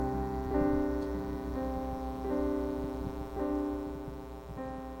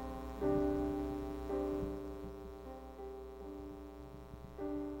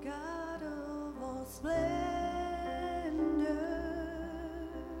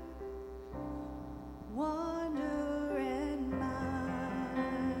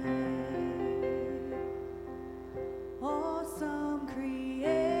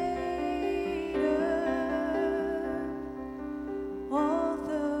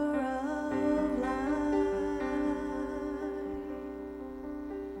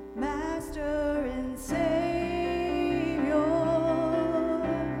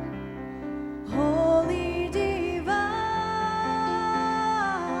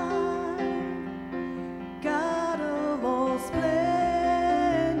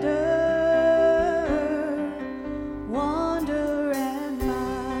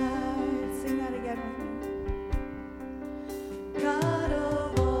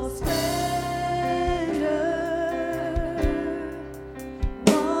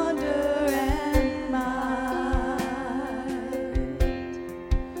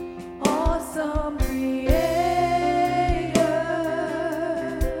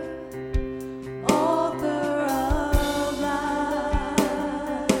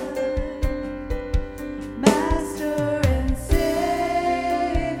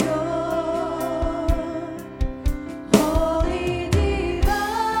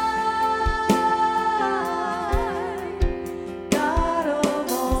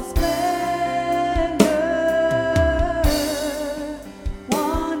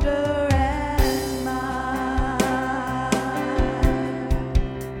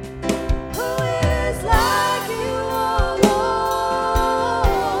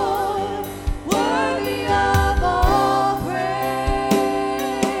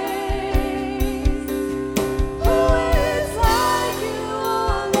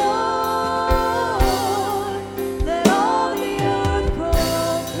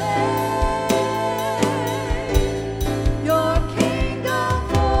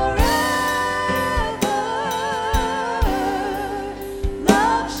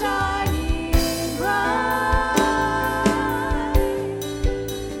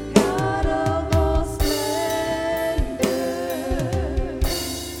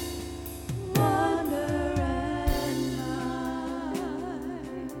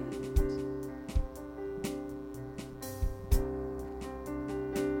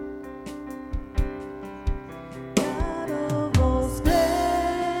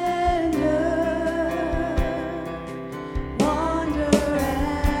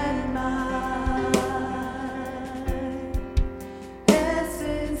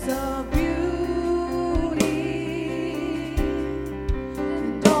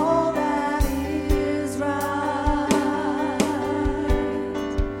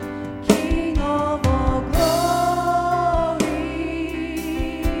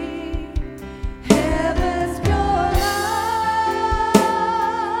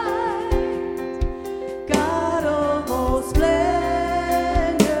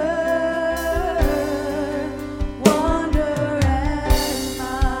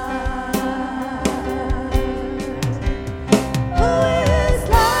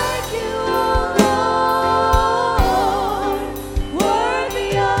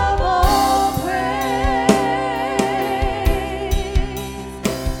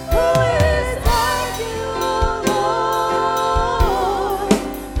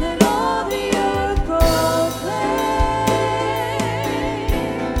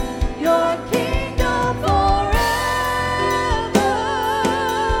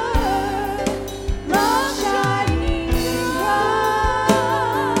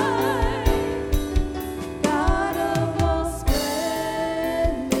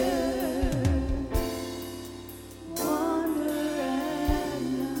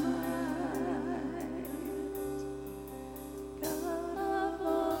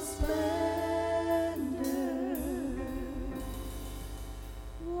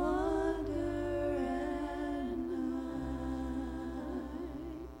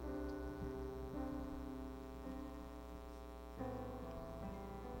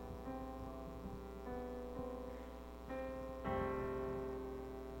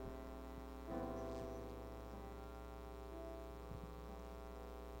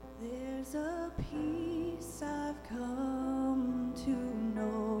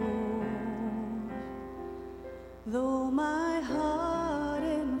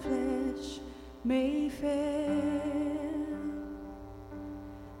may fail.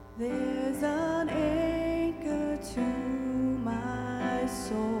 There's an anchor to my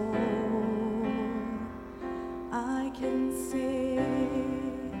soul. I can say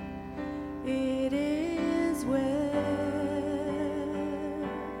it is well.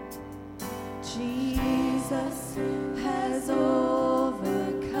 Jesus has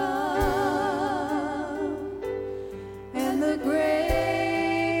overcome, and the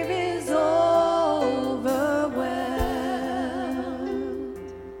grave is overwhelmed.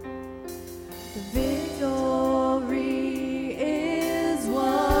 The victory is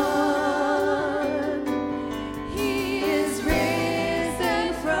won. He is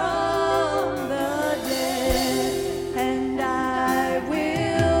risen from the dead, and I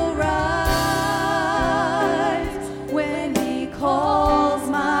will rise when He calls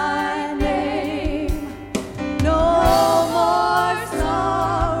my name. No more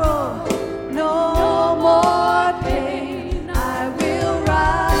sorrow, no more pain. I will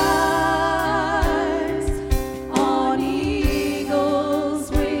rise on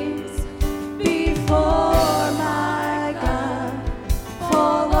eagle's wings before my God,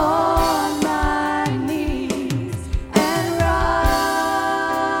 fall on my knees and rise.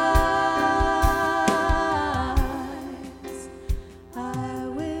 I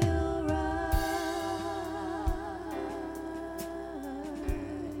will rise.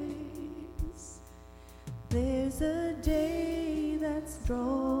 There's a day that's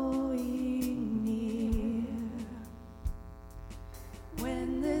drawing near,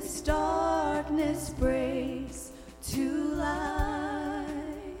 when this darkness breaks to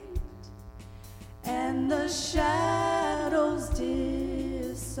light, and the shadows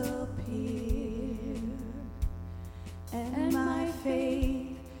disappear, and my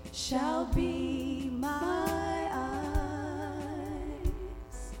faith shall be my eyes.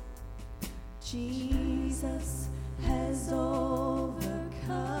 Jesus has overcome,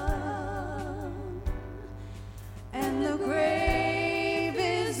 and the grave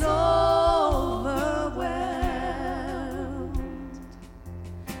is overwhelmed.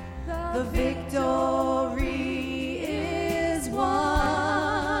 The victory is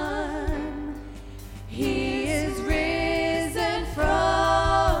won. He is risen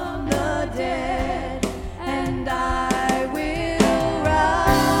from the dead, and I will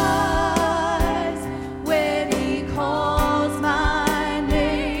rise when He calls my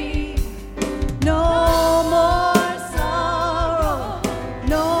name. No more sorrow,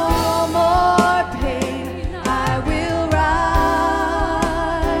 no more pain. I will rise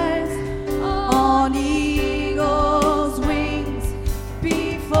on eagle's wings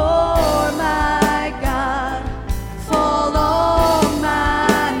before my God, fall on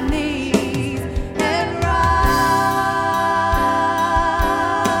my knees and rise.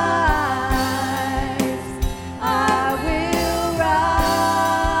 I will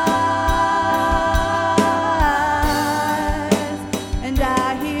rise, and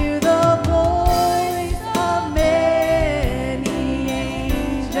I hear the voice of many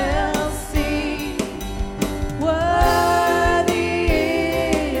angels sing, worthy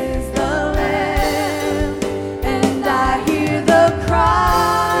is the Lamb, and I hear the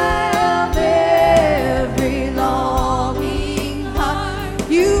cry of every longing heart.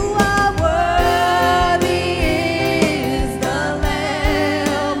 You are worthy is the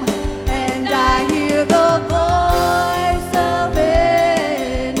Lamb, and I hear the voice of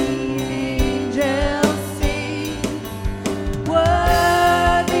any angel sing,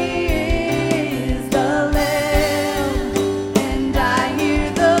 worthy is the Lamb, and I hear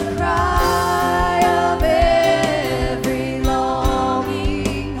the cry of every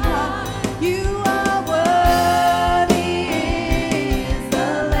longing heart. You are worthy is the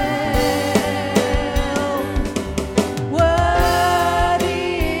Lamb.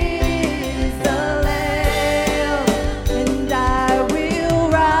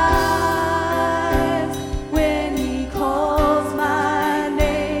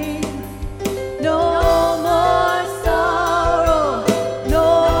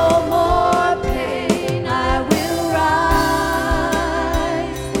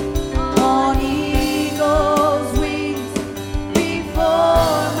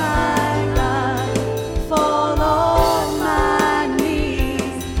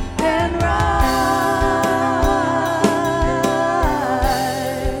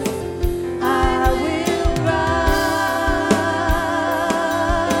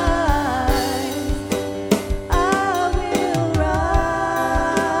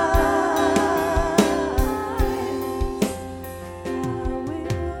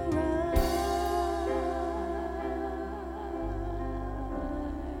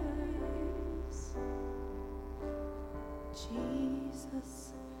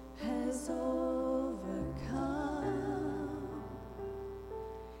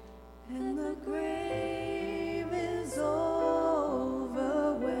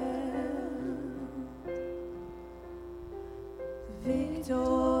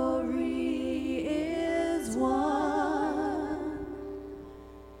 victory is won.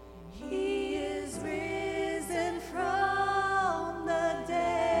 He is risen from the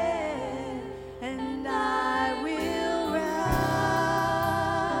dead, and I will rise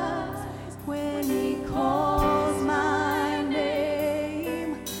when he calls my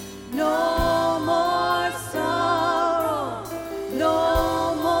name. No more sorrow,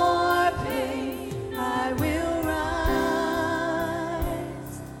 no more pain. I will rise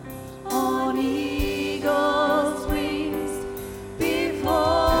on eagle's wings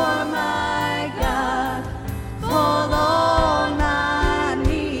before my God, fall on my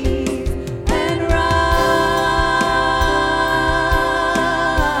knees and rise.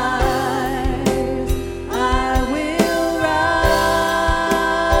 I will rise.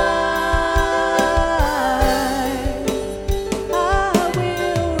 I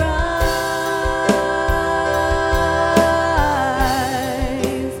will rise.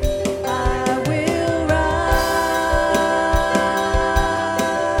 I will rise.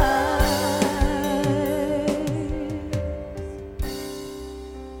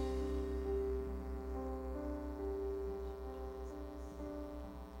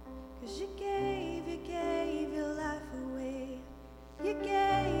 'Cause you gave your life away. You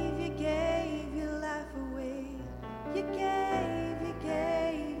gave your life away. You gave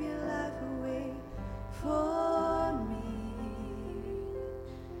your life away for me.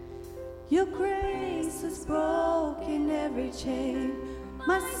 Your grace has broken every chain.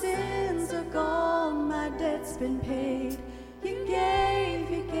 My sins are gone, my debt's been paid. You gave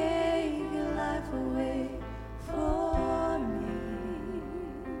your life away for me.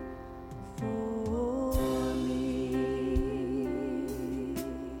 For me.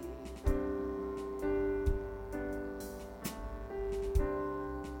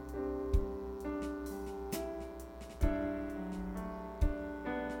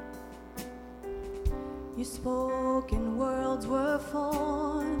 You spoke and worlds were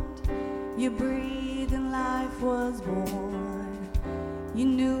formed. You breathed and life was born. You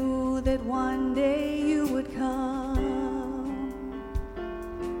knew that one day you would come.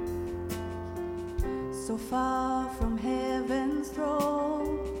 So far from heaven's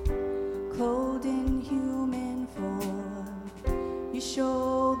throne, clothed in human form, you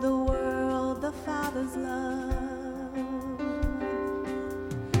showed the world the Father's love.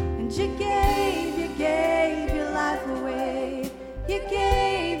 And you gave your life away. You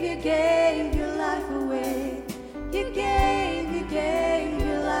gave your life away. You gave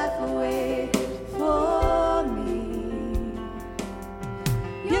your life away for me.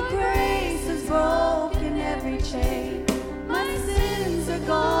 Your grace has broken every chain. My sins are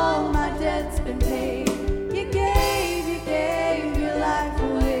gone, my debt's been paid. You gave your life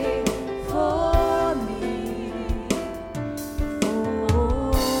away for me.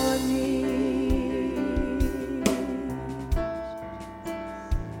 For me.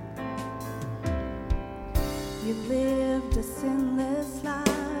 You lived a sinless life.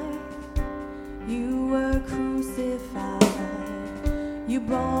 You were crucified. You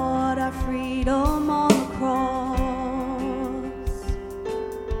brought our freedom on the cross.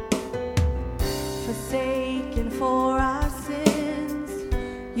 Forsaken for our sins,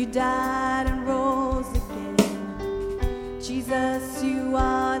 you died and rose again. Jesus, you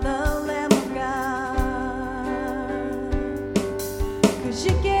are the Lamb of God. 'Cause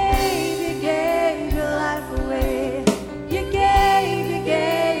you gave your life away. You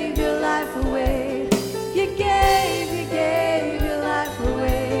gave your life away. You gave your life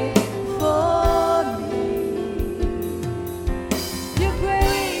away for me. Your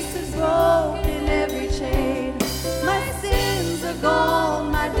grace has broken every chain. My sins are gone,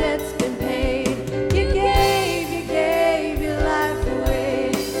 my debt's been paid. You gave your life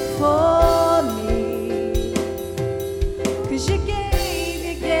away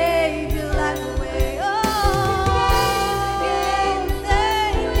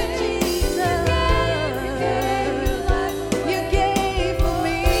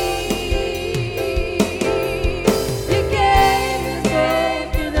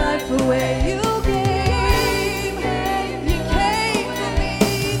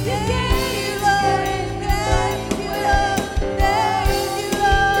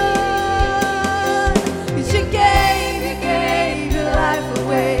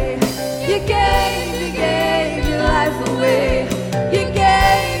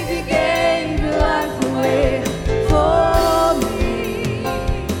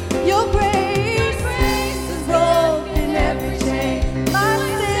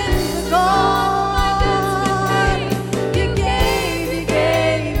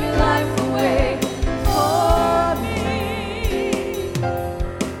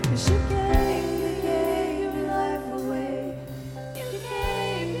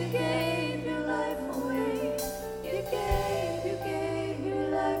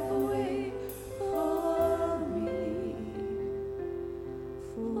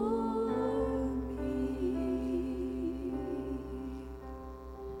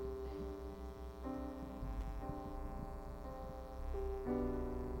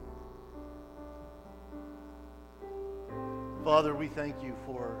Father, we thank you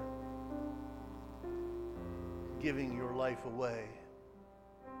for giving your life away.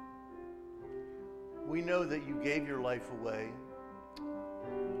 We know that you gave your life away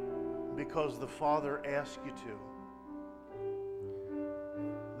because the Father asked you to.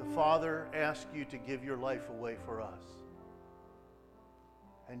 The Father asked you to give your life away for us.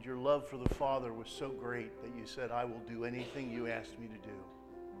 And your love for the Father was so great that you said, I will do anything you asked me to do,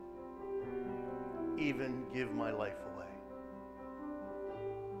 even give my life away.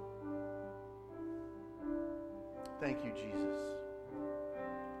 Thank you, Jesus.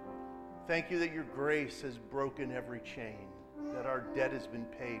 Thank you that your grace has broken every chain, that our debt has been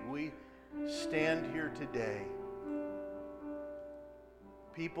paid. We stand here today,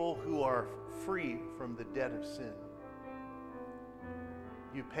 people who are free from the debt of sin.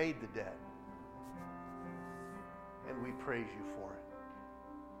 You paid the debt, and we praise you for it.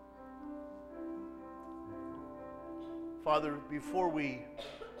 Father, before we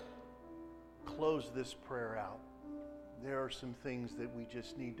close this prayer out, there are some things that we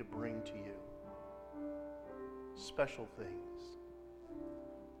just need to bring to you. Special things.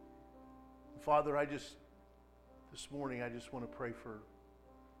 Father, this morning, I just want to pray for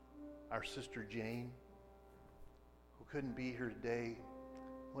our sister Jane, who couldn't be here today.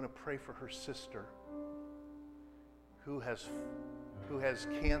 I want to pray for her sister, who has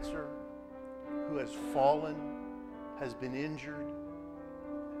cancer, who has fallen, has been injured,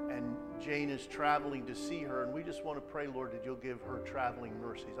 and Jane is traveling to see her, and we just want to pray, Lord, that you'll give her traveling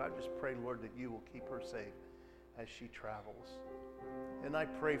mercies. I just pray, Lord, that you will keep her safe as she travels. And I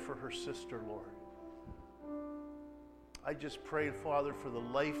pray for her sister, Lord. I just pray, Father, for the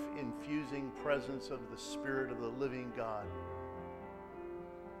life-infusing presence of the Spirit of the living God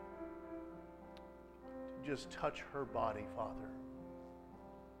to just touch her body, Father,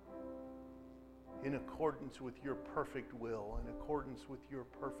 in accordance with your perfect will, in accordance with your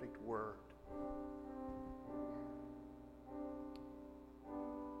perfect word.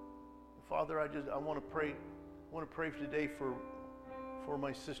 Father, I want to pray today for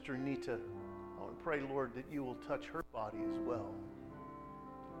my sister Nita. I want to pray, Lord, that you will touch her body as well.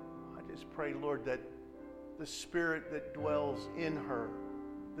 I just pray, Lord, that the Spirit that dwells in her,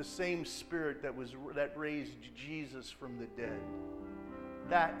 the same Spirit that raised Jesus from the dead,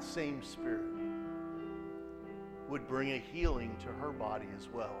 that same Spirit would bring a healing to her body as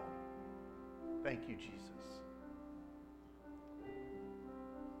well. Thank you, Jesus.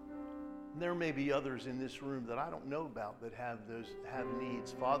 And there may be others in this room that I don't know about that have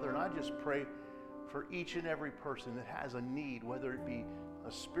needs, Father, and I just pray for each and every person that has a need, whether it be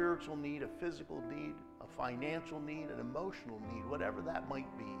a spiritual need, a physical need, a financial need, an emotional need, whatever that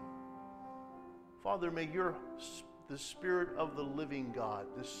might be. Father, may the Spirit of the living God,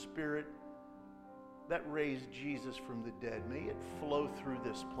 the Spirit that raised Jesus from the dead, may it flow through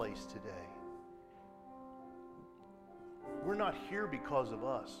this place today. We're not here because of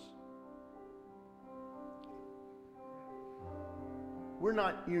us. We're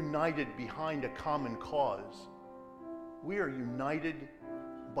not united behind a common cause. We are united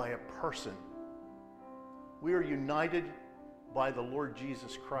by a person. We are united by the Lord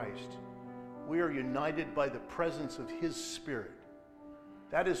Jesus Christ. We are united by the presence of His Spirit.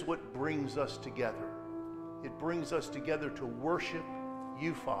 That is what brings us together. It brings us together to worship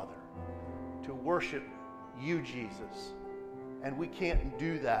you, Father, to worship you, Jesus. And we can't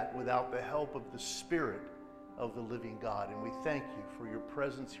do that without the help of the Spirit of the living God. And we thank you for your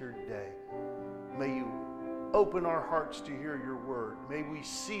presence here today. May you open our hearts to hear your word. May we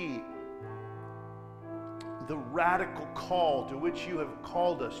see the radical call to which you have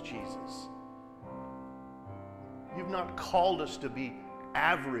called us, Jesus. You've not called us to be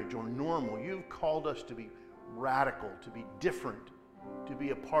average or normal. You've called us to be radical, to be different, to be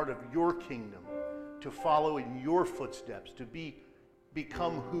a part of your kingdom, to follow in your footsteps, to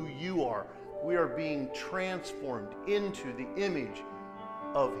become who you are. We are being transformed into the image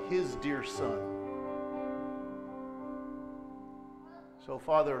of His dear Son. So,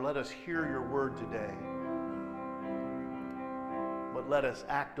 Father, let us hear your word today, but let us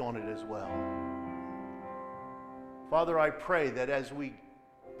act on it as well. Father, I pray that as we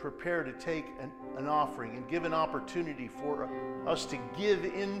prepare to take an offering and give an opportunity for us to give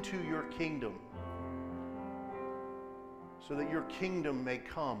into your kingdom so that your kingdom may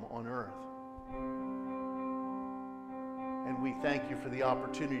come on earth. And we thank you for the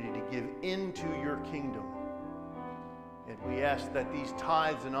opportunity to give into your kingdom. And we ask that these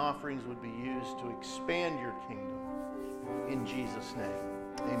tithes and offerings would be used to expand your kingdom. In Jesus' name,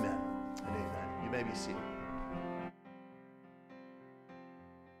 amen and amen. You may be seated.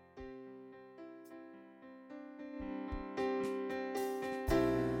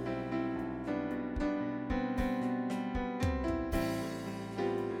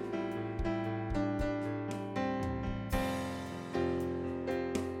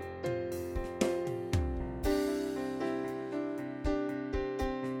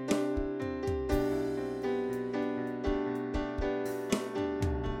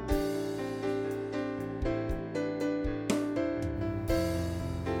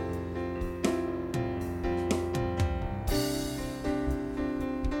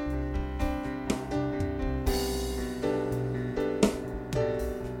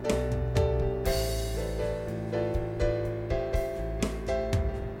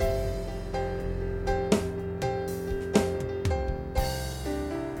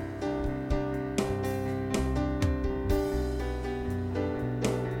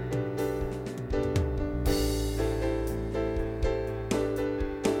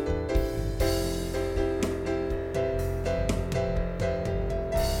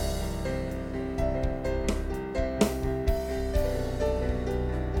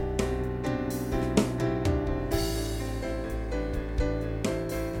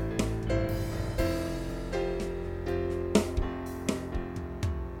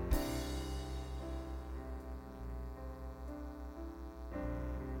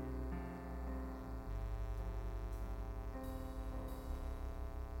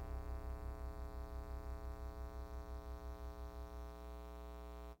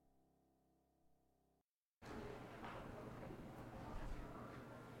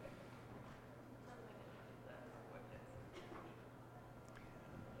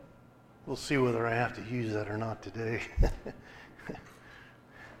 We'll see whether I have to use that or not today.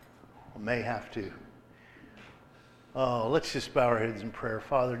 I may have to. Let's just bow our heads in prayer.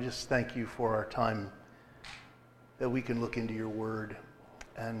 Father, just thank you for our time that we can look into your word.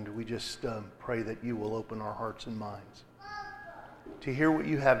 And we just pray that you will open our hearts and minds to hear what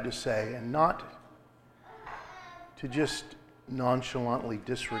you have to say, and not to just nonchalantly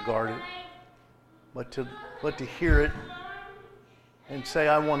disregard it, but to hear it and say,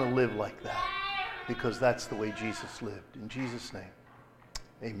 I want to live like that, because that's the way Jesus lived. In Jesus' name,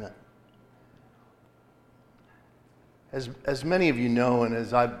 amen. As many of you know, and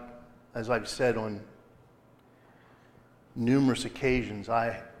as I've said on numerous occasions,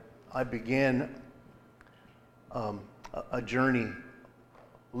 I began a journey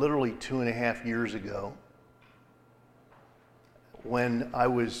literally 2.5 years ago, when I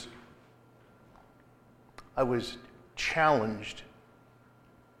was challenged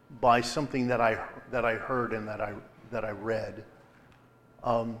by something that I heard and that I read,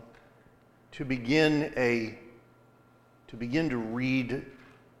 to begin to read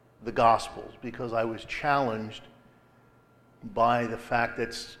the Gospels, because I was challenged by the fact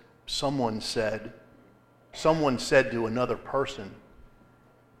that someone said to another person.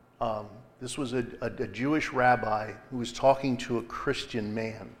 This was a Jewish rabbi who was talking to a Christian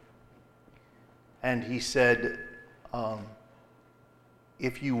man. And he said,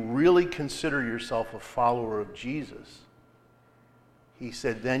 if you really consider yourself a follower of Jesus, he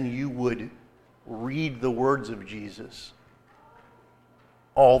said, then you would read the words of Jesus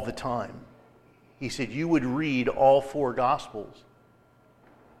all the time. He said, you would read all 4 Gospels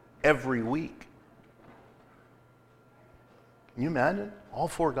every week. Can you imagine? All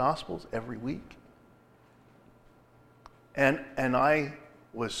 4 Gospels every week? And I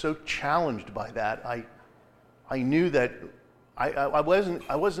was so challenged by that. I knew that I wasn't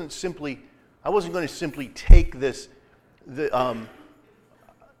going to simply take this.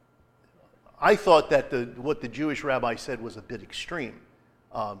 I thought that what the Jewish rabbi said was a bit extreme,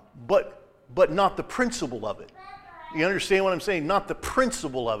 but not the principle of it. You understand what I'm saying? Not the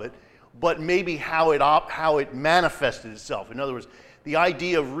principle of it, but maybe how it manifested itself. In other words, the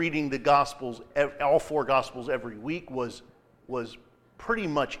idea of reading the Gospels, all 4 Gospels every week, was pretty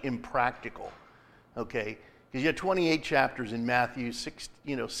much impractical. Okay, because you had 28 chapters in Matthew,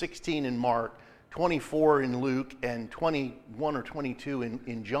 16 in Mark, 24 in Luke, and 21 or 22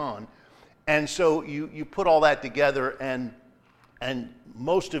 in John. And so you put all that together, and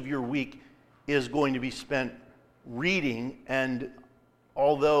most of your week is going to be spent reading. And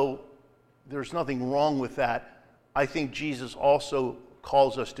although there's nothing wrong with that, I think Jesus also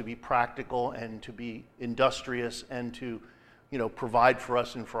calls us to be practical and to be industrious and to, provide for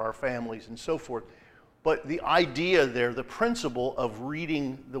us and for our families and so forth. But the idea there, the principle of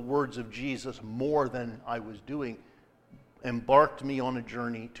reading the words of Jesus more than I was doing, embarked me on a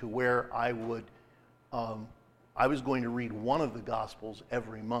journey to where I was going to read one of the Gospels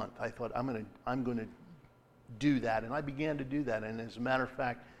every month. I thought, I'm going to do that, and I began to do that. And as a matter of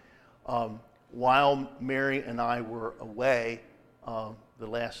fact, while Mary and I were away the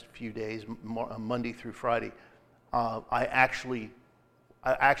last few days, Monday through Friday, I actually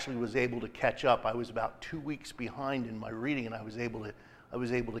was able to catch up. I was about 2 weeks behind in my reading, and I was able to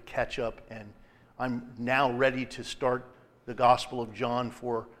catch up. And I'm now ready to start the Gospel of John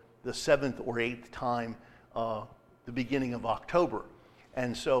for the 7th or 8th time, the beginning of October.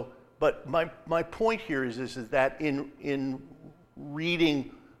 And so, but my point here is that in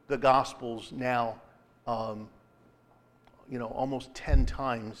reading the Gospels now, almost 10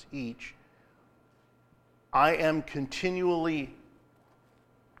 times each, I am continually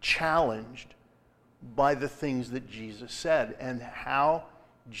challenged by the things that Jesus said, and how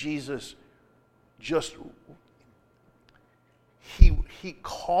Jesus he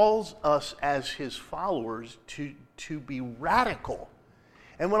calls us as his followers to be radical.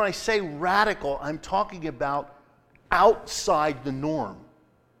 And when I say radical, I'm talking about outside the norm,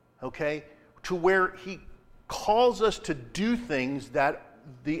 okay? To where he calls us to do things that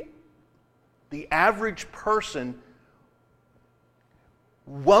the average person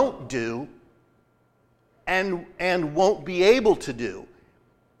won't do and won't be able to do.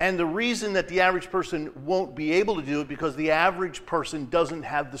 And the reason that the average person won't be able to do it, because the average person doesn't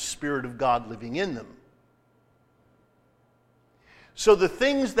have the Spirit of God living in them. So the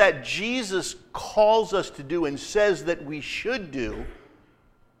things that Jesus calls us to do and says that we should do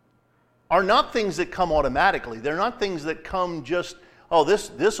are not things that come automatically. They're not things that come just, oh,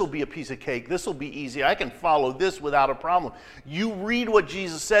 this will be a piece of cake. This will be easy. I can follow this without a problem. You read what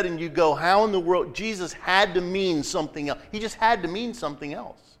Jesus said and you go, how in the world? Jesus had to mean something else. He just had to mean something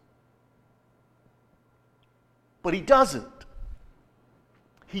else. But he doesn't.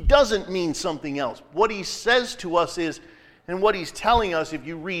 He doesn't mean something else. What he says to us is, and what he's telling us, if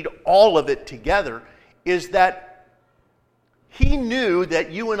you read all of it together, is that he knew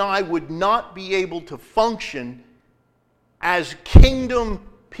that you and I would not be able to function as kingdom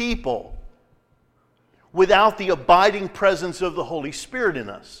people without the abiding presence of the Holy Spirit in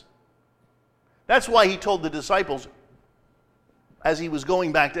us. That's why he told the disciples, as he was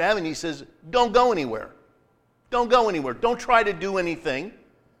going back to heaven, he says, don't go anywhere. Don't go anywhere. Don't try to do anything.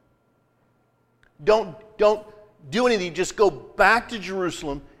 Don't do anything. Just go back to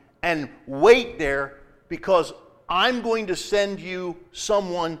Jerusalem and wait there, because I'm going to send you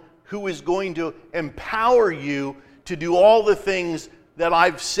someone who is going to empower you to do all the things that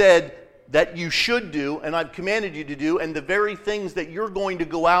I've said that you should do and I've commanded you to do, and the very things that you're going to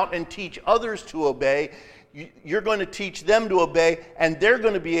go out and teach others to obey, you're going to teach them to obey, and they're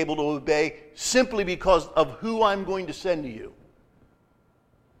going to be able to obey simply because of who I'm going to send to you.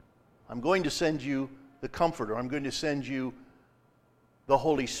 I'm going to send you the Comforter. I'm going to send you the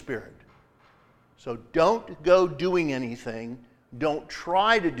Holy Spirit. So don't go doing anything. Don't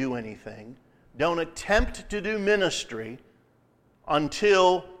try to do anything. Don't attempt to do ministry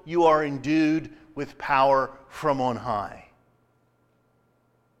until you are endued with power from on high.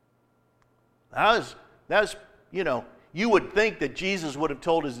 That's, you would think that Jesus would have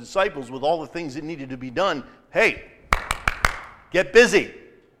told his disciples, with all the things that needed to be done, hey, get busy.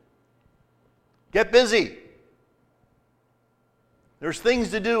 Get busy. There's things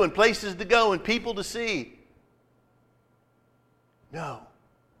to do and places to go and people to see. No.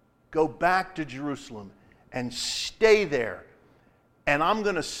 Go back to Jerusalem and stay there. And I'm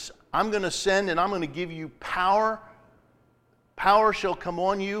going to send, and I'm going to give you power. Power shall come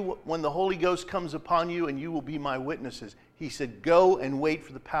on you when the Holy Ghost comes upon you, and you will be my witnesses. He said, go and wait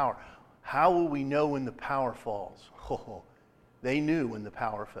for the power. How will we know when the power falls? Oh, they knew when the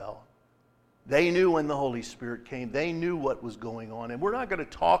power fell. They knew when the Holy Spirit came. They knew what was going on. And we're not going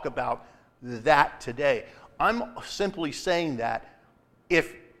to talk about that today. I'm simply saying that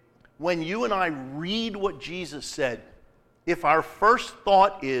when you and I read what Jesus said, if our first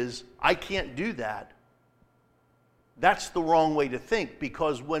thought is, I can't do that, that's the wrong way to think.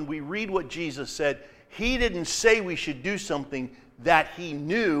 Because when we read what Jesus said, he didn't say we should do something that he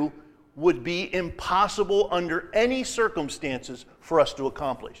knew would be impossible under any circumstances for us to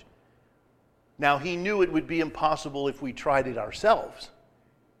accomplish. Now, he knew it would be impossible if we tried it ourselves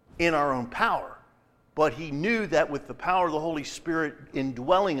in our own power. But he knew that with the power of the Holy Spirit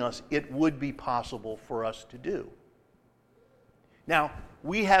indwelling us, it would be possible for us to do. Now,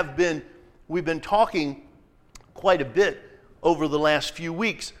 we've been talking quite a bit over the last few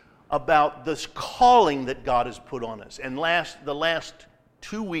weeks about this calling that God has put on us. And the last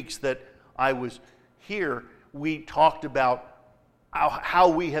 2 weeks that I was here, we talked about how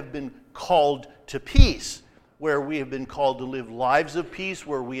we have been called to peace, where we have been called to live lives of peace,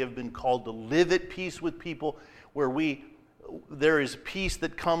 where we have been called to live at peace with people, where there is peace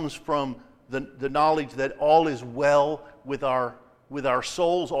that comes from the knowledge that all is well with our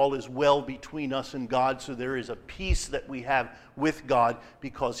souls, all is well between us and God. So there is a peace that we have with God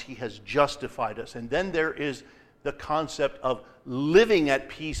because he has justified us. And then there is the concept of living at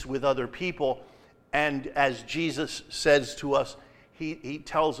peace with other people. And as Jesus says to us, he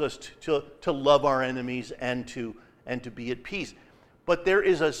tells us to love our enemies and to be at peace. But there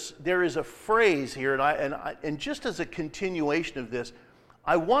is a phrase here, and just as a continuation of this,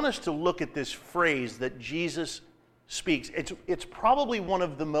 I want us to look at this phrase that Jesus speaks. It's probably one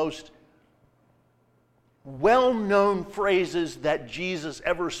of the most well-known phrases that Jesus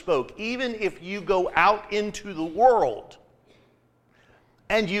ever spoke. Even if you go out into the world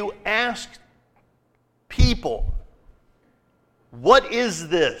and you ask people, what is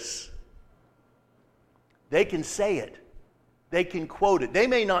this? They can say it. They can quote it. They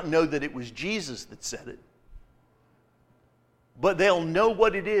may not know that it was Jesus that said it, but they'll know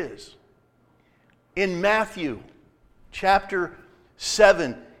what it is. In Matthew chapter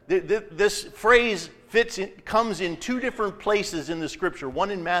 7, this phrase comes in two different places in the scripture,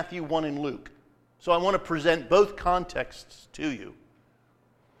 one in Matthew, one in Luke. So I want to present both contexts to you.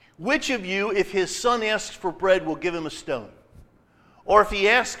 Which of you, if his son asks for bread, will give him a stone? Or if he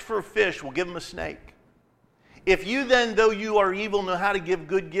asks for a fish, will give him a snake? If you then, though you are evil, know how to give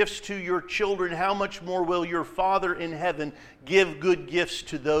good gifts to your children, how much more will your Father in heaven give good gifts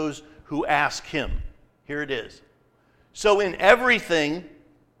to those who ask him? Here it is. So in everything,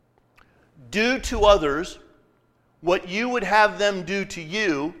 do to others what you would have them do to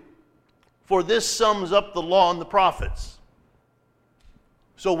you, for this sums up the law and the prophets.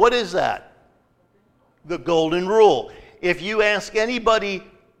 So what is that? The golden rule. If you ask anybody,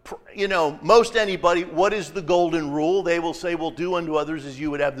 most anybody, what is the golden rule? They will say, well, do unto others as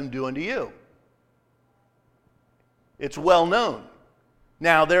you would have them do unto you. It's well known.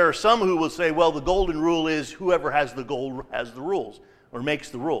 Now, there are some who will say, well, the golden rule is whoever has the gold has the rules, or makes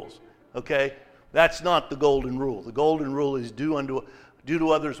the rules. Okay? That's not the golden rule. The golden rule is do to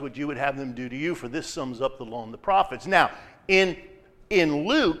others what you would have them do to you, for this sums up the law and the prophets. Now, in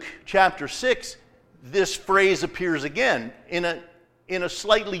Luke chapter 6, this phrase appears again in a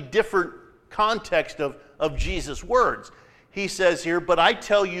slightly different context of Jesus' words. He says here, but I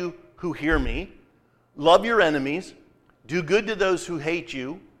tell you who hear me, love your enemies, do good to those who hate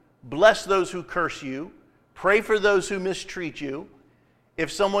you, bless those who curse you, pray for those who mistreat you.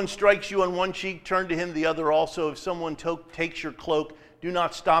 If someone strikes you on one cheek, turn to him the other also. If someone takes your cloak, do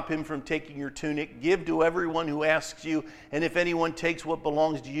not stop him from taking your tunic. Give to everyone who asks you, and if anyone takes what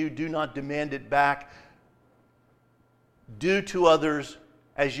belongs to you, do not demand it back. Do to others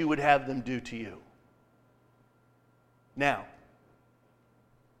as you would have them do to you. Now,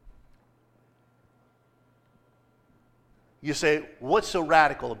 you say, what's so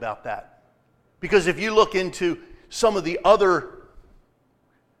radical about that? Because if you look into some of the other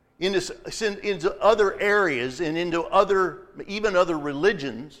into other areas and into even other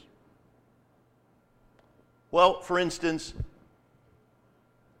religions. Well, for instance,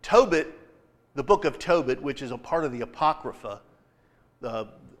 Tobit, the book of Tobit, which is a part of the Apocrypha, the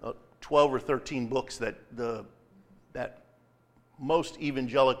 12 or 13 books that most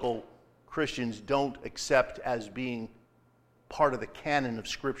evangelical Christians don't accept as being part of the canon of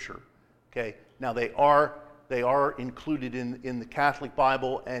Scripture. Okay, now they are included in the Catholic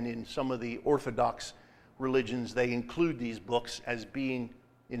Bible, and in some of the Orthodox religions they include these books as being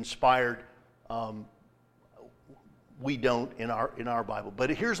inspired. We don't in our Bible. But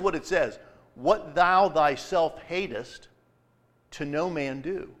here's what it says: what thou thyself hatest, to no man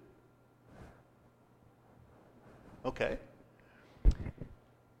do. Okay.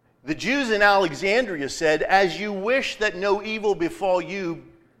 The Jews in Alexandria said, as you wish that no evil befall you,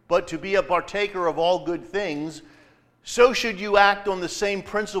 but to be a partaker of all good things, so should you act on the same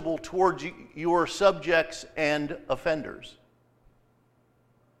principle towards your subjects and offenders.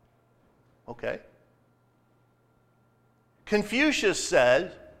 Okay. Confucius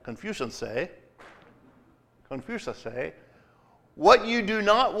say, what you do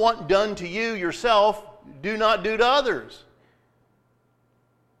not want done to you yourself, do not do to others.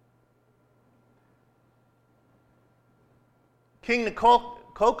 King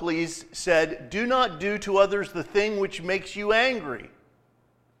Nicocles said, do not do to others the thing which makes you angry.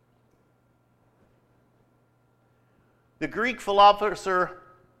 The Greek philosopher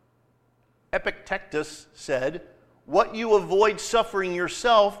Epictetus said, what you avoid suffering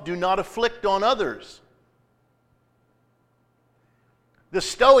yourself, do not afflict on others. The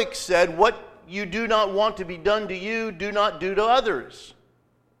Stoics said, what you do not want to be done to you, do not do to others.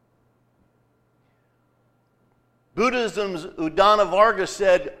 Buddhism's Udana Varga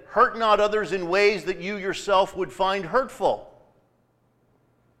said, hurt not others in ways that you yourself would find hurtful.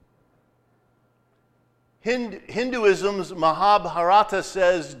 Hinduism's Mahabharata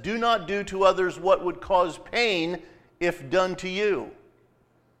says, do not do to others what would cause pain if done to you.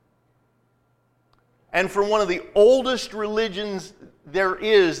 And from one of the oldest religions there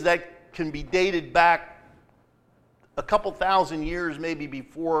is, that can be dated back a couple thousand years maybe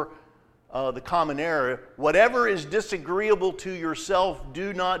before the Common Era, whatever is disagreeable to yourself,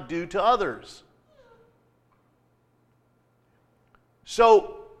 do not do to others.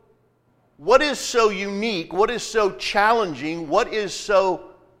 So, what is so unique, what is so challenging, what is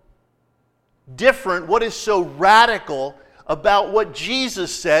so different, what is so radical about what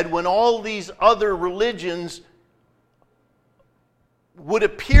Jesus said when all these other religions would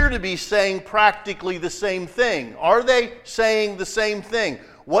appear to be saying practically the same thing? Are they saying the same thing?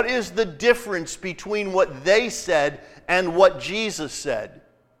 What is the difference between what they said and what Jesus said?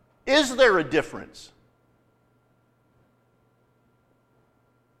 Is there a difference?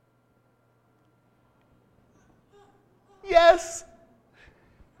 Yes.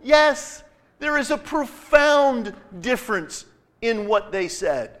 Yes, there is a profound difference in what they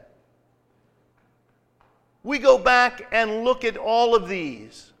said. We go back and look at all of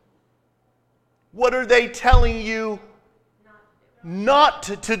these. What are they telling you not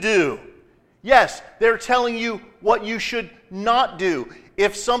to do? Yes, they're telling you what you should not do.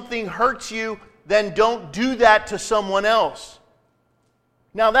 If something hurts you, then don't do that to someone else.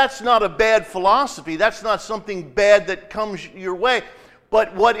 Now, that's not a bad philosophy. That's not something bad that comes your way.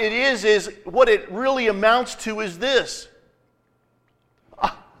 But what it is what it really amounts to is this.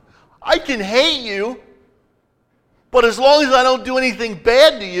 I can hate you, But as long as I don't do anything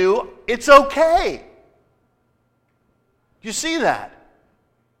bad to you, it's okay. You see that?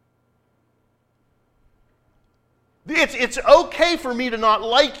 It's okay for me to not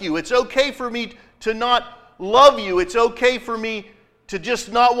like you. It's okay for me to not love you. It's okay for me to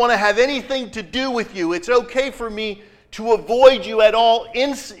just not want to have anything to do with you. It's okay for me to avoid you at all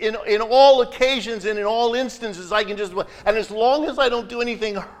in all occasions and in all instances. I can just, and as long as I don't do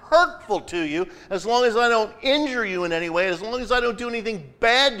anything hurtful to you, as long as I don't injure you in any way, as long as I don't do anything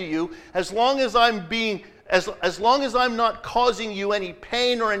bad to you, as long as I'm being, as long as I'm not causing you any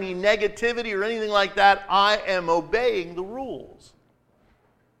pain or any negativity or anything like that, I am obeying the rules.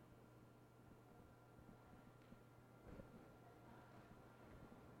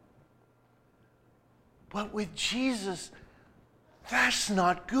 But with Jesus, that's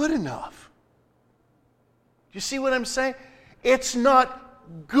not good enough. You see what I'm saying? It's not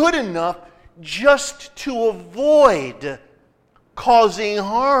good enough just to avoid causing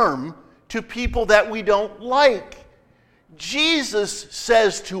harm to people that we don't like. Jesus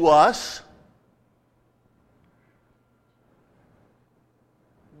says to us,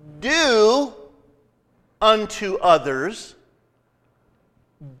 do unto others,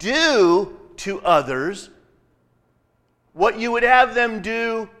 do to others what you would have them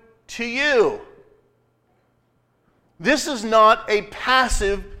do to you. This is not a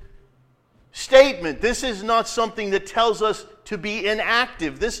passive statement. This is not something that tells us to be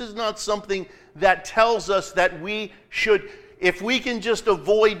inactive. This is not something that tells us that we should, if we can just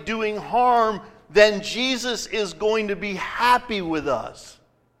avoid doing harm, then Jesus is going to be happy with us.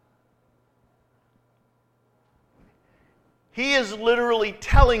 He is literally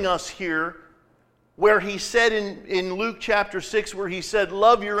telling us here, where he said in Luke chapter 6, where he said,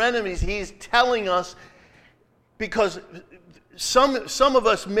 love your enemies, he's telling us, because some of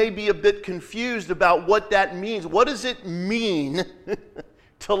us may be a bit confused about what that means. What does it mean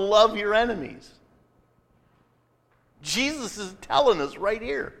to love your enemies? Jesus is telling us right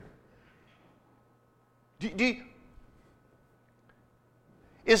here.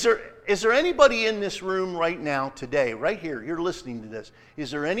 Is there anybody in this room right now, today, right here, you're listening to this, is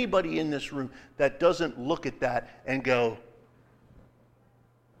there anybody in this room that doesn't look at that and go,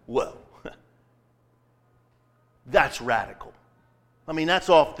 whoa, that's radical. I mean, that's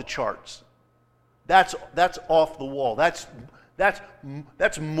off the charts. That's off the wall. That's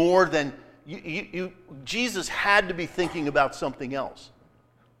more than, Jesus had to be thinking about something else.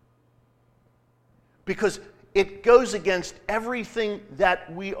 Because it goes against everything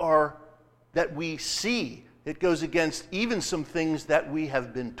that we see. It goes against even some things that we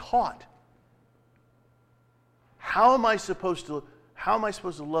have been taught. How am I supposed to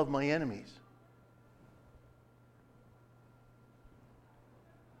love my enemies?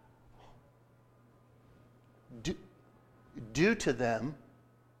 Do to them,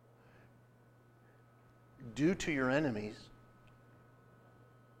 do to your enemies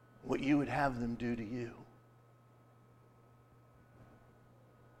what you would have them do to you.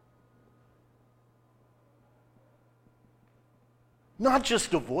 Not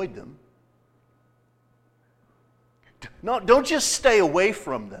just avoid them. No, don't just stay away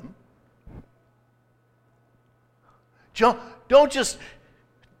from them. Don't just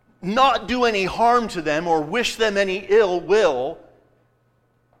not do any harm to them or wish them any ill will.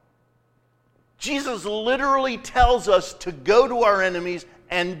 Jesus literally tells us to go to our enemies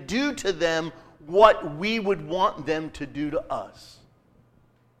and do to them what we would want them to do to us.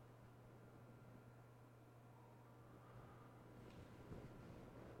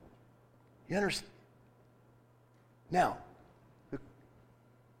 You understand? Now,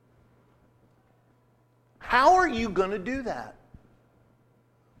 how are you going to do that?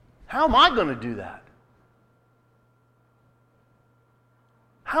 How am I going to do that?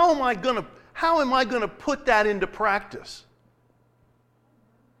 How am I going to put that into practice?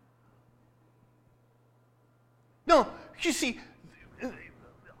 No, you see,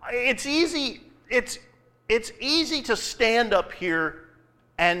 it's easy to stand up here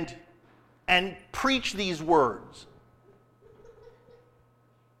and preach these words.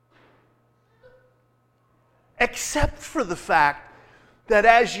 Except for the fact that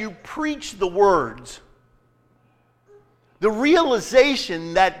as you preach the words, the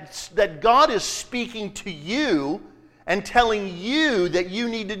realization that God is speaking to you and telling you that you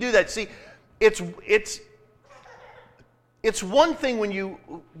need to do that. See, it's one thing when you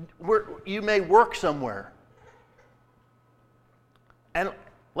may work somewhere. And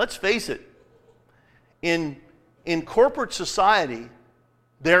let's face it, in corporate society,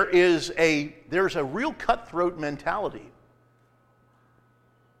 there's a real cutthroat mentality.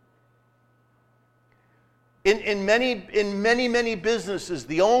 In many businesses,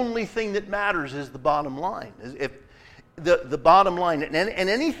 the only thing that matters is the bottom line. If the bottom line, and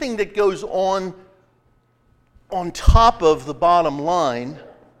anything that goes on top of the bottom line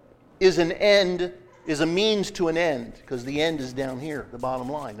is an end, is a means to an end, because the end is down here, the bottom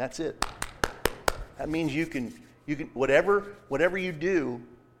line. That's it. That means you can whatever you do,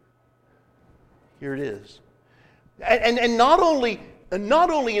 here it is. And not only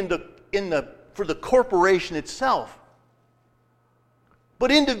for the corporation itself,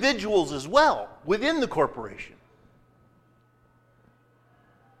 but individuals as well within the corporation.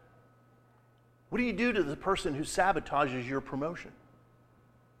 What do you do to the person who sabotages your promotion?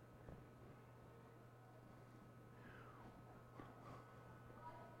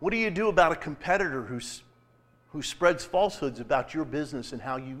 What do you do about a competitor who spreads falsehoods about your business and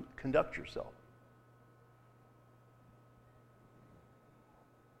how you conduct yourself?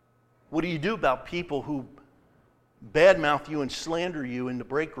 What do you do about people who badmouth you and slander you in the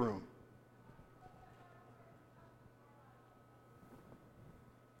break room?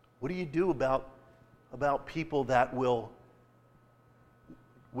 What do you do about people that will,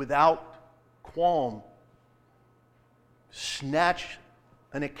 without qualm, snatch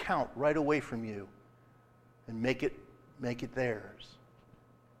an account right away from you and make it theirs?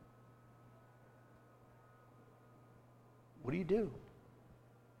 What do you do?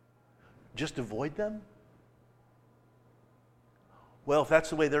 Just avoid them? Well, if that's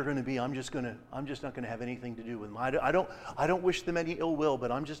the way they're going to be, I'm just not going to have anything to do with them. I don't wish them any ill will, but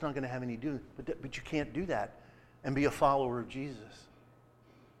I'm just not going to have any do. But you can't do that and be a follower of Jesus.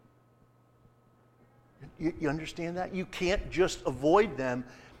 You understand that? You can't just avoid them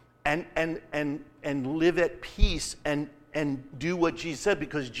and live at peace and do what Jesus said,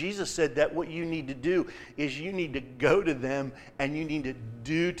 because Jesus said that what you need to do is you need to go to them and you need to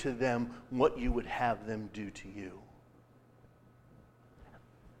do to them what you would have them do to you.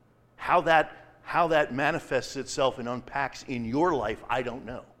 How that manifests itself and unpacks in your life, I don't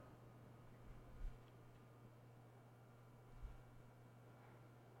know.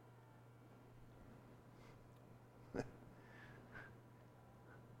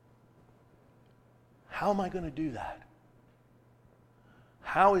 How am I going to do that?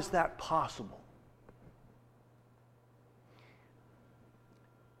 How is that possible?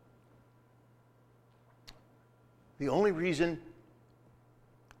 The only reason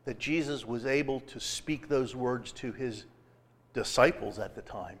that Jesus was able to speak those words to his disciples at the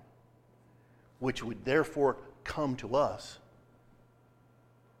time, which would therefore come to us,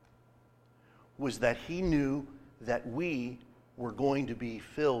 was that he knew that we were going to be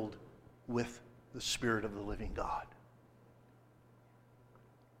filled with the Spirit of the living God.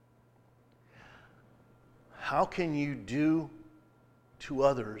 How can you do to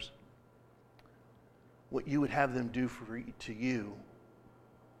others what you would have them do to you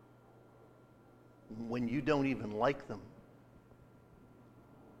when you don't even like them?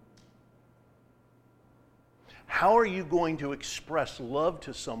 How are you going to express love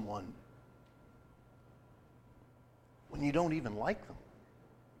to someone when you don't even like them?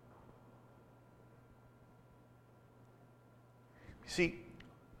 See,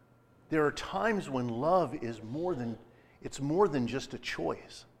 there are times when love is more than just a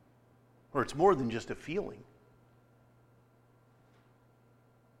choice, or it's more than just a feeling.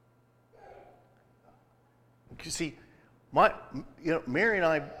 You see, Mary and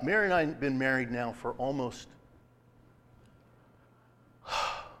I have been married now for almost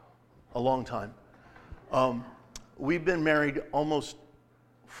a long time. We've been married almost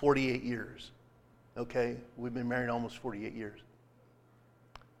 48 years. Okay? We've been married almost 48 years.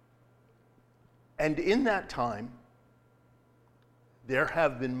 And in that time, there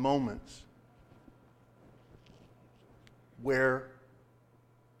have been moments where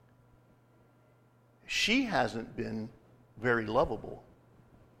she hasn't been very lovable.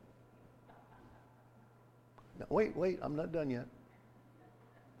 Now, wait, I'm not done yet.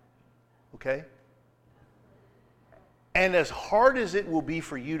 Okay? And as hard as it will be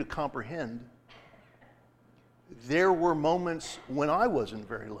for you to comprehend, there were moments when I wasn't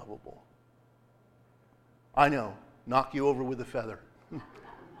very lovable. I know, knock you over with a feather.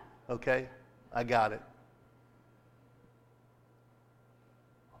 Okay? I got it.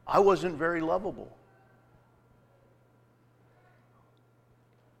 I wasn't very lovable.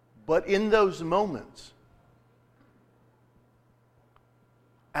 But in those moments,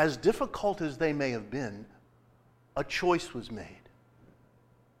 as difficult as they may have been, a choice was made.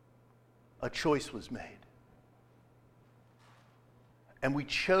 A choice was made. And we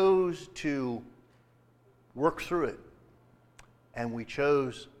chose to work through it. And we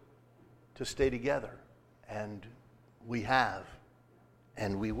chose to stay together. and we have,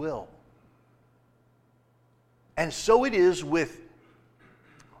 and we will. And so it is with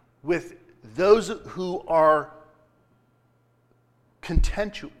those who are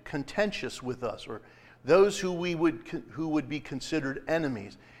contentious with us, or those who would be considered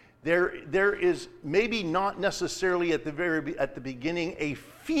enemies. There is maybe not necessarily at the beginning a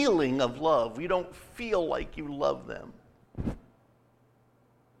feeling of love. You don't feel like you love them.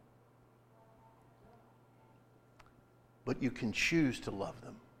 But you can choose to love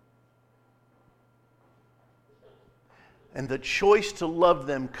them. And the choice to love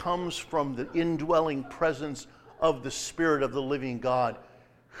them comes from the indwelling presence of the Spirit of the living God,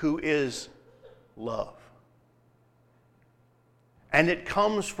 who is love. And it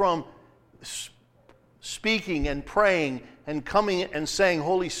comes from speaking and praying and coming and saying,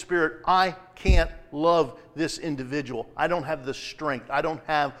 Holy Spirit, I can't love this individual. I don't have the strength. I don't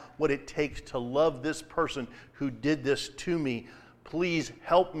have what it takes to love this person who did this to me. Please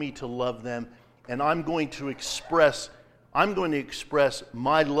help me to love them. And I'm going to express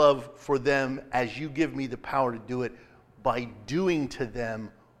my love for them as you give me the power to do it, by doing to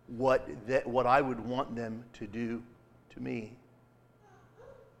them what I would want them to do to me.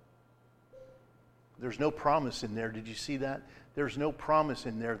 There's no promise in there. Did you see that? There's no promise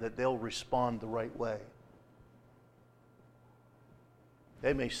in there that they'll respond the right way.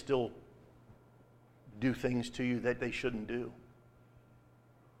 They may still do things to you that they shouldn't do.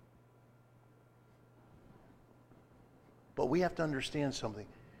 But we have to understand something.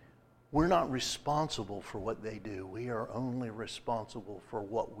 We're not responsible for what they do. We are only responsible for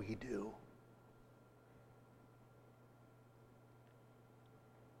what we do.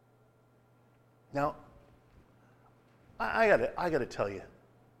 Now, I got to tell you,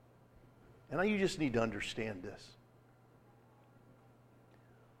 and you just need to understand this.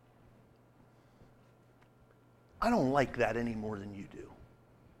 I don't like that any more than you do.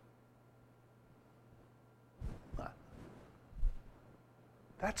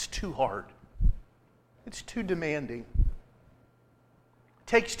 That's too hard. It's too demanding. It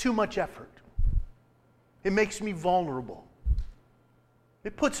takes too much effort. It makes me vulnerable.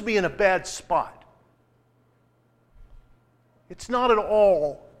 It puts me in a bad spot. It's not at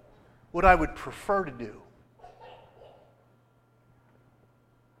all what I would prefer to do.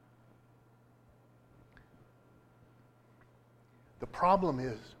 The problem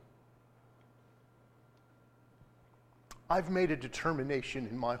is, I've made a determination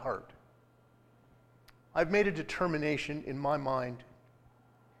in my heart. I've made a determination in my mind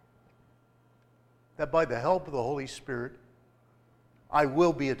that by the help of the Holy Spirit, I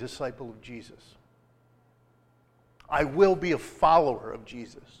will be a disciple of Jesus. I will be a follower of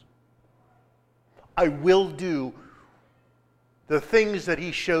Jesus. I will do the things that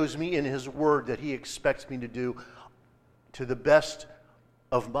He shows me in His Word that He expects me to do to the best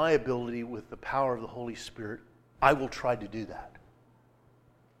of my ability with the power of the Holy Spirit. I will try to do that.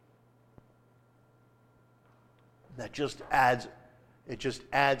 That just adds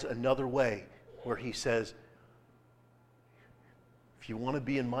another way where He says, if you want to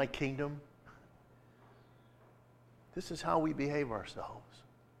be in my kingdom, this is how we behave ourselves.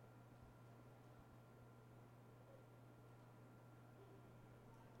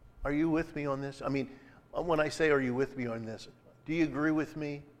 Are you with me on this? I mean, when I say, are you with me on this, do you agree with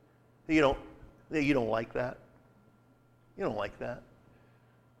me? You don't like that? You don't like that?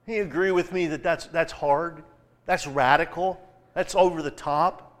 Do you agree with me that that's hard? That's radical? That's over the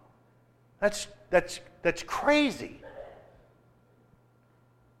top? That's crazy.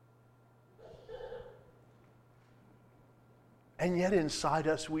 And yet inside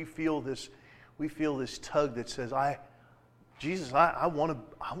us we feel this tug that says, Jesus, I want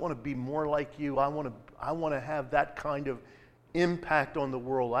to be more like you. I want to have that kind of impact on the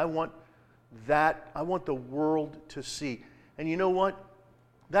world. I want the world to see. And you know what?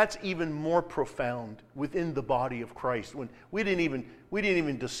 That's even more profound within the body of Christ. When we didn't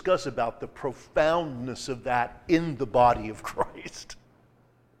even discuss about the profoundness of that in the body of Christ.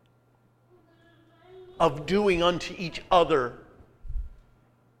 Of doing unto each other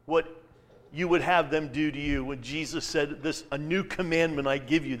what you would have them do to you, when Jesus said, a new commandment I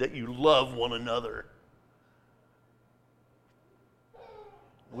give you, that you love one another.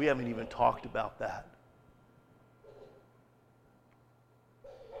 We haven't even talked about that.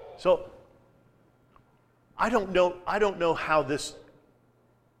 So I don't know how this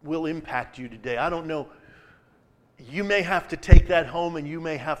will impact you today. I don't know. You may have to take that home and you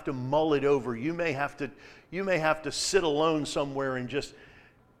may have to mull it over. You may have to sit alone somewhere and just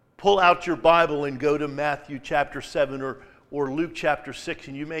pull out your Bible and go to Matthew chapter 7 or Luke chapter 6,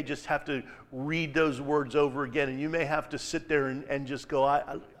 and you may just have to read those words over again, and you may have to sit there and just go,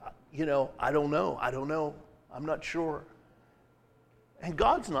 I don't know, I'm not sure. And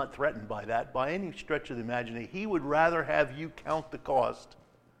God's not threatened by that by any stretch of the imagination. He would rather have you count the cost,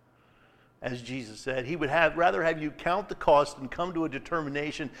 as Jesus said. He would rather have you count the cost and come to a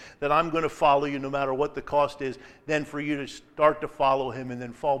determination that I'm going to follow you no matter what the cost is, than for you to start to follow him and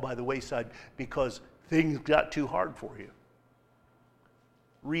then fall by the wayside because things got too hard for you.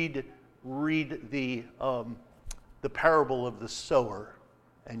 Read the parable of the sower,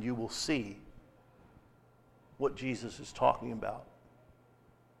 and you will see what Jesus is talking about.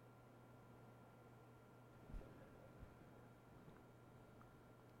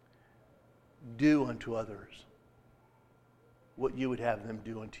 Do unto others what you would have them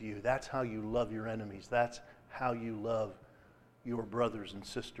do unto you. That's how you love your enemies. That's how you love your brothers and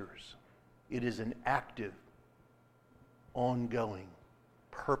sisters. It is an active, ongoing,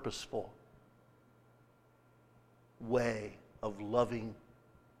 purposeful way of loving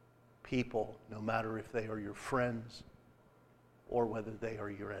people, no matter if they are your friends or whether they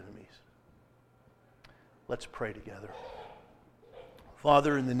are your enemies. Let's pray together.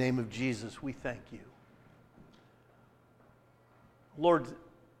 Father, in the name of Jesus, we thank you. Lord,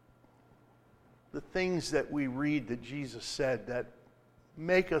 the things that we read that Jesus said that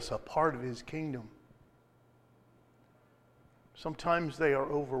make us a part of his kingdom, sometimes they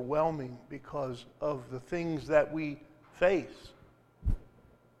are overwhelming because of the things that we face,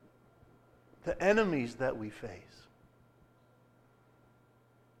 the enemies that we face.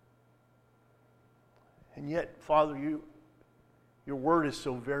 And yet, Father, your word is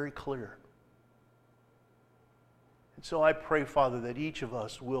so very clear. And so I pray, Father, that each of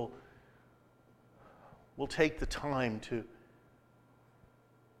us will take the time to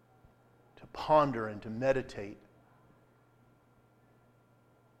ponder and to meditate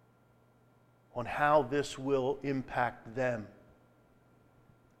on how this will impact them,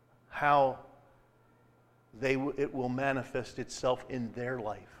 how it will manifest itself in their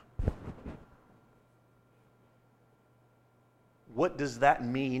life. What does that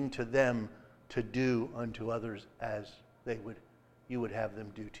mean to them to do unto others as you would have them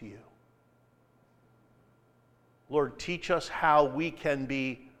do to you? Lord, teach us how we can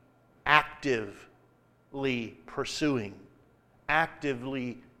be actively pursuing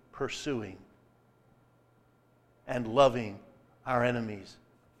and loving our enemies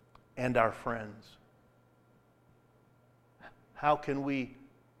and our friends. How can we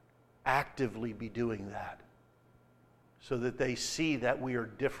actively be doing that so that they see that we are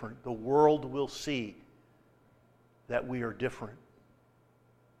different? The world will see that we are different.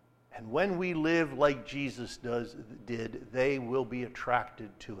 And when we live like Jesus did, they will be attracted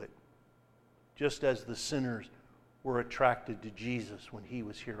to it, just as the sinners were attracted to Jesus when he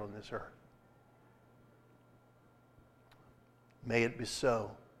was here on this earth. May it be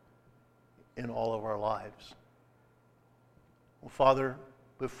so in all of our lives. Well, Father,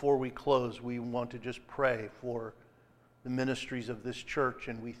 before we close, we want to just pray for the ministries of this church,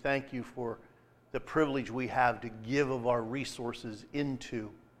 and we thank you for the privilege we have to give of our resources into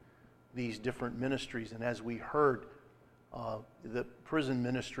these different ministries. And as we heard, the prison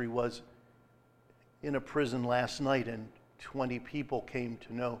ministry was in a prison last night, and 20 people came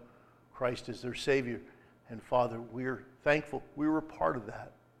to know Christ as their Savior. And Father, we're thankful we were part of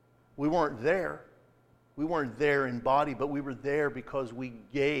that. We weren't there. We weren't there in body, but we were there because we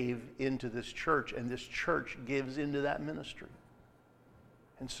gave into this church, and this church gives into that ministry.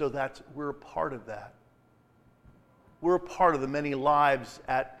 And so we're a part of that. We're a part of the many lives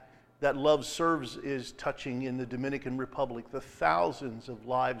that Love Serves is touching in the Dominican Republic, the thousands of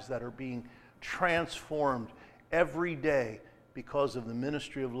lives that are being transformed every day because of the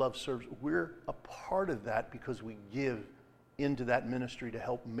ministry of Love Serves. We're a part of that because we give into that ministry to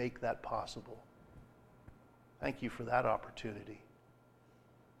help make that possible. Thank you for that opportunity.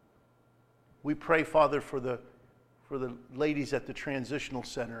 We pray, Father, for the ladies at the Transitional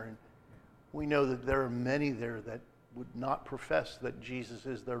Center, and we know that there are many there that would not profess that Jesus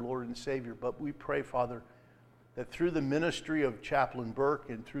is their Lord and Savior, but we pray, Father, that through the ministry of Chaplain Burke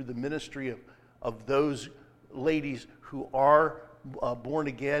and through the ministry of those ladies who are born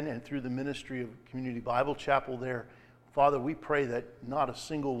again, and through the ministry of Community Bible Chapel there, Father, we pray that not a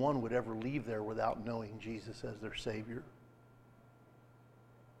single one would ever leave there without knowing Jesus as their Savior.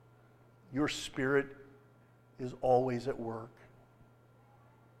 Your Spirit is always at work.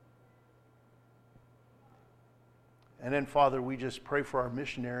 And then, Father, we just pray for our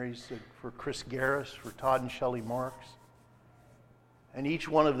missionaries, for Chris Garris, for Todd and Shelley Marks. And each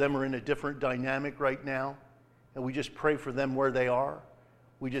one of them are in a different dynamic right now. And we just pray for them where they are.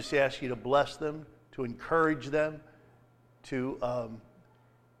 We just ask you to bless them, to encourage them, to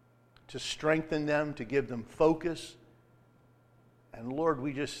strengthen them, to give them focus. And Lord,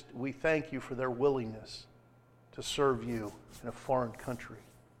 we thank you for their willingness to serve you in a foreign country.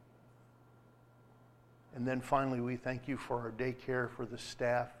 And then finally, we thank you for our daycare, for the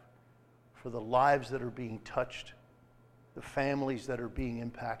staff, for the lives that are being touched, the families that are being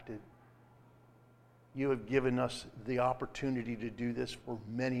impacted. You have given us the opportunity to do this for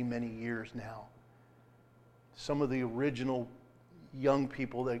many, many years now. Some of the original young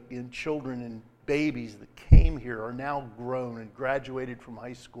people, and children and babies that came here are now grown and graduated from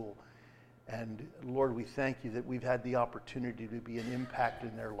high school. And Lord, we thank you that we've had the opportunity to be an impact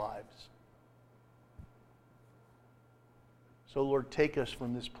in their lives. So Lord, take us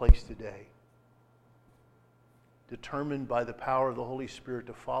from this place today, determined by the power of the Holy Spirit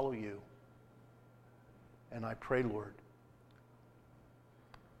to follow you. And I pray, Lord,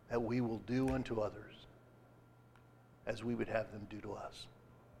 that we will do unto others as we would have them do to us.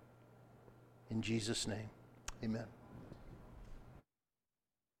 In Jesus' name, amen.